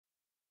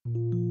I'm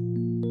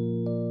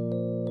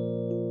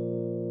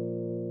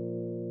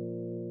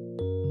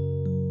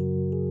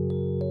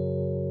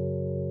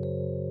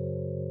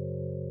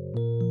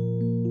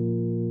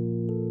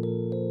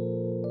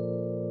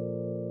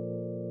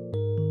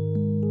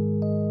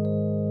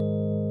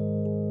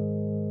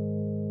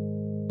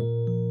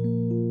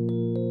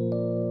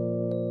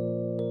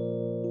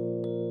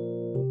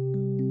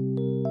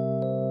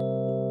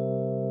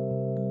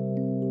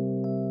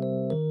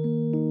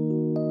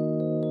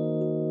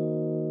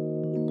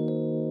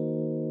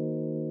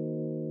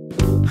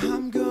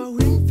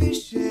going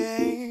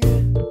fishing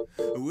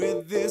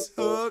with this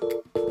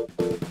hook.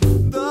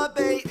 The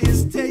bait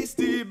is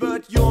tasty,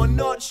 but you're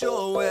not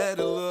sure where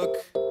to look.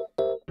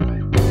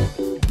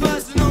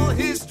 Personal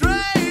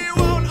history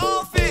won't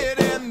all fit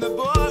in the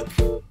book.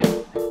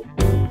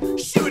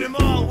 Shoot 'em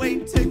all,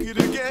 wait, take it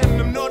again.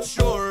 I'm not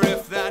sure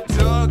if that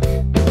took.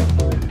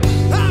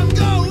 I'm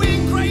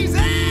going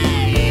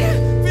crazy.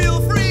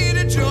 Feel free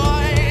to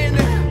join.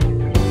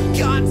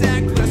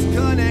 Contactless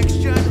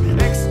connection,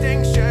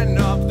 extinction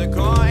of the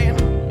coin.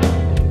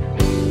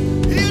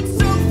 It's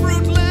so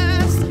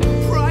fruitless,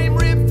 prime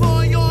rib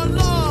for your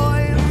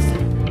loins.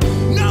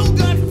 No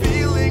gut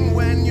feeling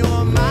when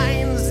your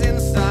mind's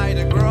inside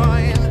a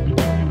groin.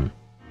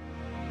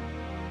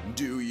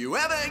 Do you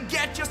ever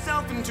get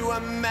yourself into a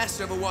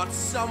mess over what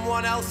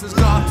someone else has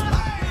got?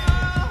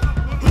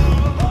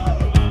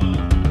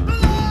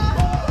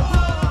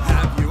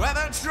 Have you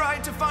ever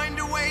tried to find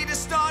a way to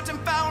start and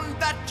found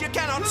that you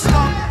cannot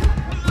stop?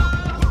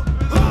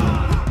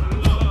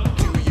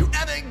 Do you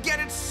ever get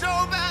it so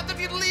bad that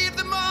you'd leave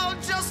them all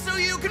just so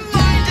you can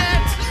find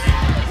it?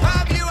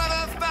 Have you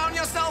ever found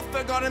yourself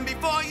forgotten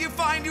before you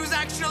find who's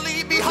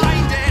actually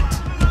behind it?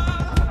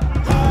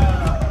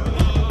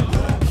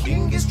 The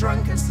king is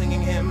drunk and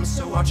singing hymns,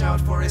 so watch out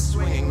for his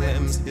swinging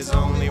limbs. His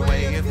only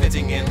way of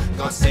fitting in,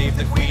 God save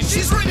the queen,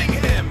 she's ribbing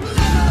him.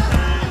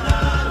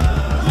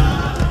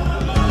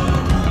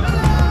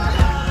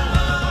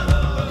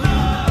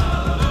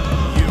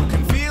 You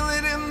can feel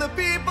it in the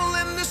people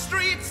in the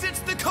streets, it's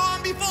the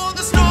calm before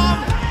the storm.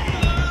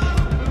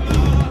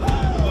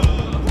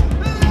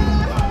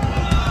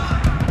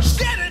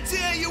 Shed a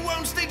tear, you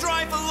won't stay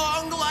dry for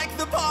long, like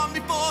the palm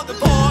before the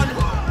porn.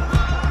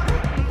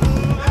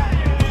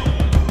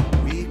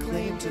 We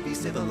claim to be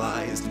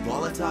civilized,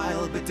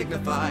 volatile but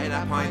dignified.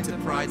 Our pint of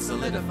pride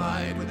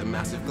solidified with a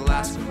massive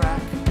glass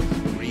crack.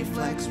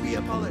 Reflex, we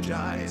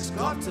apologize.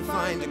 Got to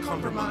find a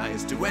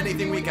compromise. Do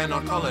anything we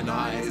cannot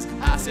colonize.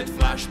 Acid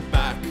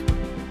flashback.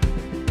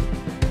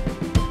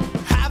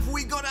 Have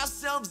we got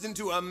ourselves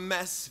into a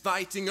mess,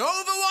 fighting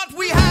over what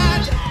we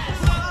had?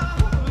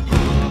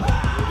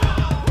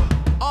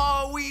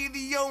 Are we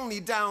the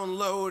only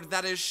download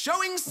that is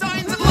showing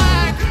signs of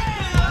lag?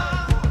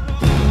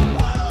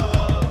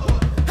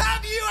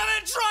 Have you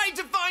ever tried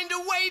to find a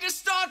way to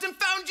start and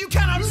found you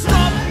cannot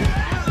stop?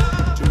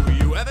 Do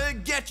you ever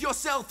get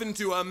yourself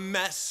into a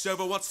mess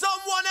over what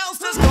someone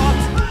else has got?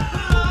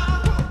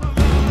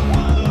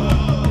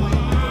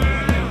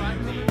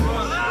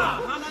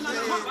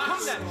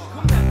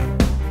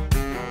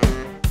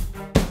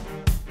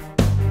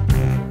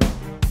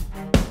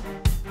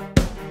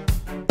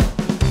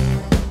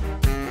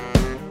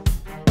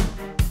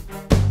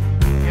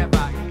 Get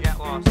back, get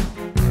lost.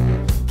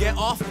 Get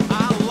off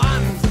our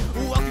land.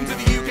 Welcome to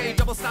the UK.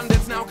 Double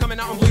standards now coming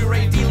out on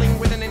Blu-ray. Dealing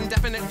with an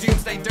indefinite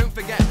doomsday. Don't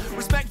forget,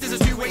 respect is a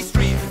two-way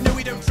street. No,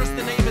 we don't trust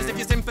the neighbours. If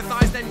you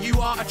sympathise, then you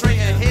are a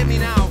traitor. Hear me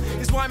now.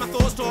 It's why my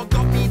thoughts talk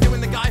got me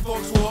doing the Guy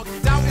Fawkes walk.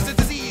 Doubt is a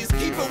disease.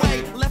 Keep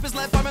away. Lepers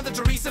led by Mother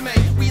Theresa May.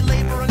 We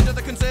labour under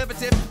the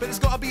Conservative, but it's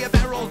got to be a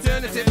better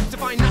alternative to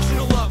find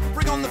national love.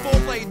 Bring on the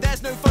foreplay.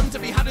 There's no fun to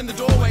be had in the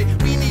doorway.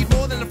 We need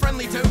more than a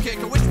friendly toe kick.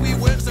 I wish we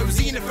weren't so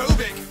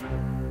xenophobic.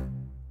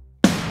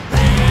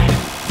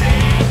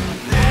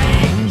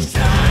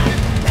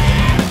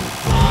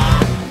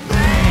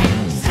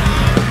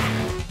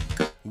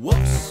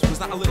 Whoops, was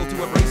that a little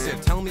too abrasive?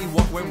 Tell me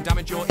what won't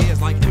damage your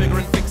ears, like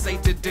immigrant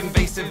fixated,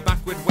 invasive,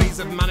 backward ways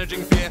of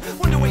managing fear.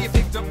 Wonder where you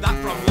picked up that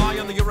from. Lie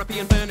on the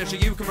European furniture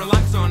you can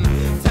relax on.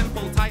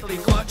 Temple tightly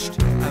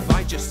clutched. Have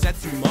I just said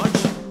too much?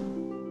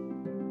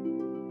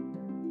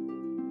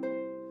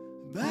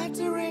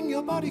 Battering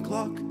your body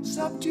clock,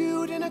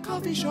 subdued in a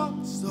coffee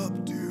shop.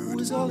 Subdued.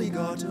 Was all he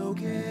got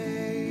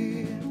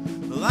okay?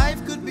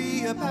 Life could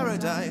be a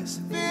paradise.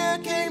 Fear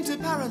came to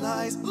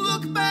paralyze.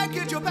 Look back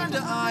at your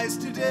panda eyes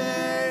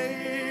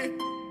today.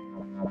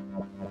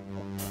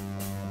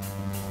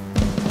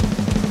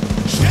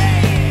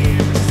 Shame,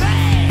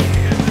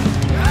 shame.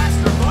 That's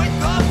the point,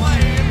 the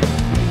blame.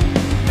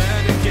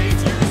 Medicate,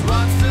 use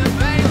what's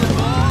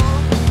available.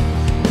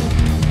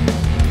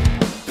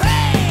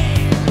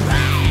 Pain,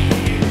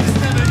 pain. It's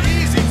never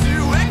easy to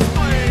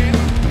explain.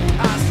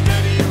 Our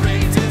steady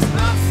rate is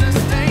not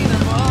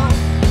sustainable.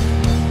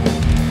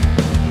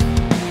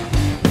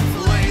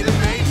 Play the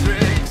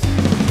Matrix.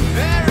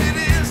 There it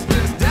is,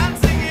 just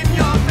dancing in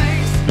your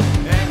face.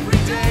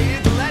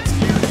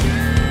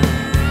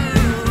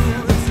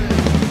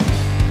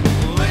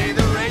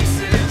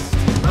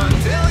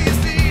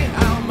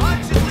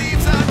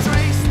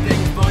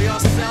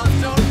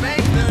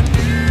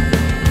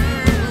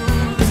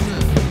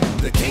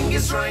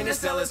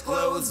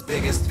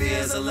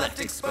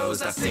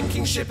 exposed. Our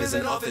sinking ship is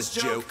an office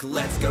joke.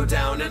 Let's go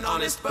down an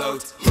honest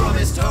boat.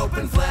 Promised hope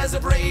and flares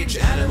of rage.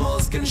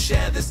 Animals can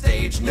share the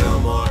stage. No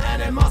more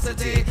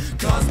animosity,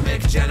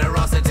 cosmic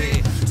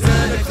generosity.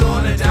 Turn a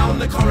corner down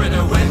the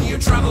corridor. When you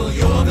travel,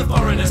 you're the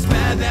foreigner.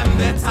 Spare them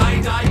their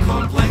tie-dye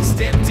complex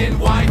dipped in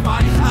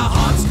Wi-Fi. Our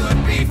hearts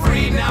could be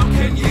free. Now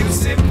can you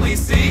simply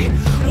see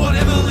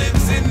whatever lives